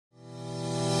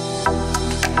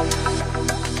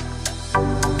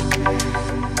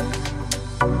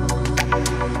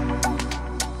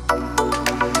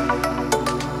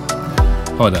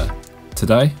Hi there.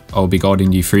 Today I will be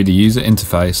guiding you through the user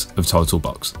interface of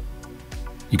TitleBox.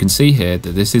 You can see here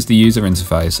that this is the user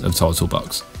interface of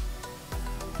TitleBox.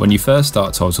 When you first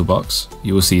start TitleBox,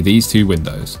 you will see these two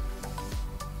windows.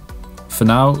 For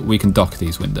now, we can dock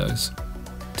these windows.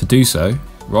 To do so,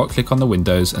 right click on the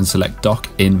windows and select Dock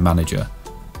in Manager.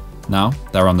 Now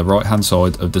they're on the right hand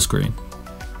side of the screen.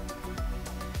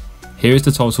 Here is the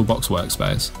TitleBox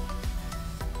workspace.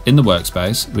 In the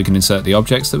workspace, we can insert the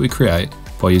objects that we create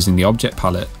by using the object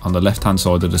palette on the left hand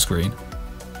side of the screen.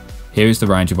 Here is the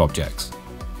range of objects.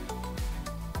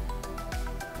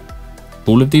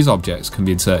 All of these objects can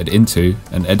be inserted into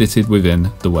and edited within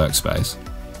the workspace,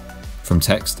 from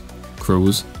text,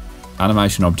 crawls,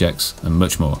 animation objects and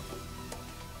much more.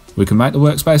 We can make the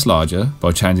workspace larger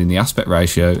by changing the aspect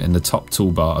ratio in the top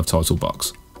toolbar of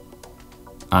TitleBox.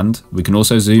 And we can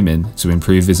also zoom in to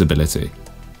improve visibility.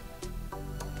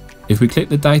 If we click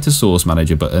the Data Source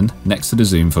Manager button next to the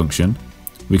zoom function,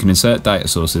 we can insert data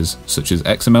sources such as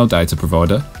XML data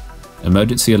provider,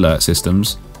 emergency alert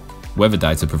systems, weather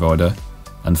data provider,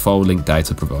 and file link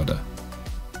data provider.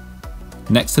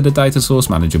 Next to the Data Source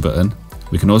Manager button,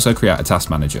 we can also create a task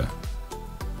manager.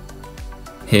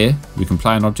 Here, we can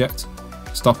play an object,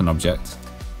 stop an object,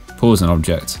 pause an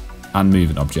object, and move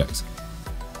an object.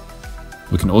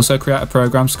 We can also create a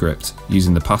program script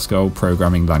using the Pascal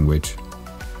programming language.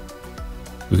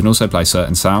 We can also play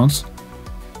certain sounds.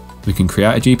 We can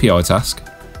create a GPI task,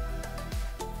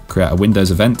 create a Windows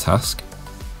event task,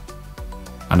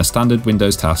 and a standard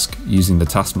Windows task using the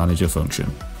Task Manager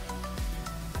function.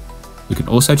 We can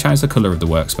also change the colour of the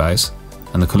workspace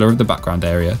and the colour of the background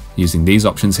area using these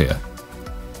options here.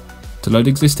 To load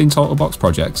existing TitleBox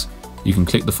projects, you can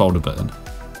click the folder button.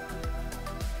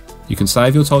 You can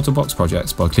save your TitleBox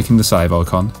projects by clicking the save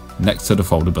icon next to the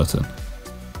folder button.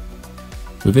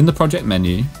 Within the project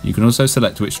menu, you can also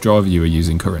select which driver you are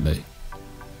using currently.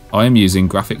 I am using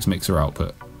Graphics Mixer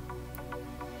Output.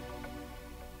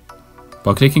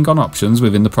 By clicking on Options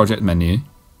within the project menu,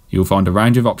 you will find a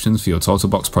range of options for your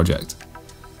TitleBox project.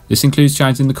 This includes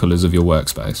changing the colours of your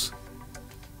workspace.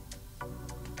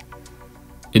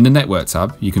 In the Network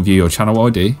tab, you can view your channel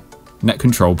ID, net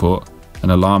control port,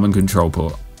 and alarm and control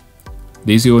port.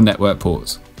 These are your network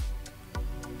ports.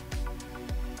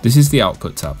 This is the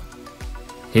Output tab.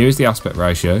 Here is the aspect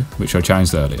ratio, which I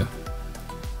changed earlier.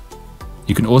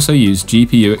 You can also use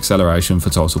GPU acceleration for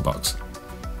TitleBox.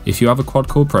 If you have a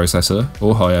quad-core processor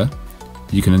or higher,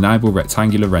 you can enable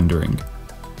rectangular rendering.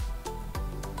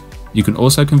 You can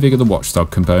also configure the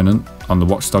watchdog component on the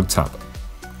watchdog tab.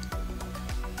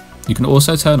 You can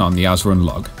also turn on the as-run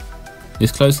log.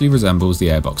 This closely resembles the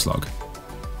airbox log.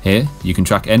 Here, you can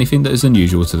track anything that is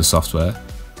unusual to the software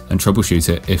and troubleshoot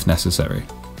it if necessary.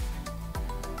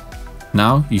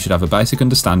 Now you should have a basic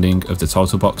understanding of the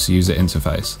TitleBox user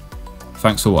interface.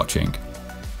 Thanks for watching.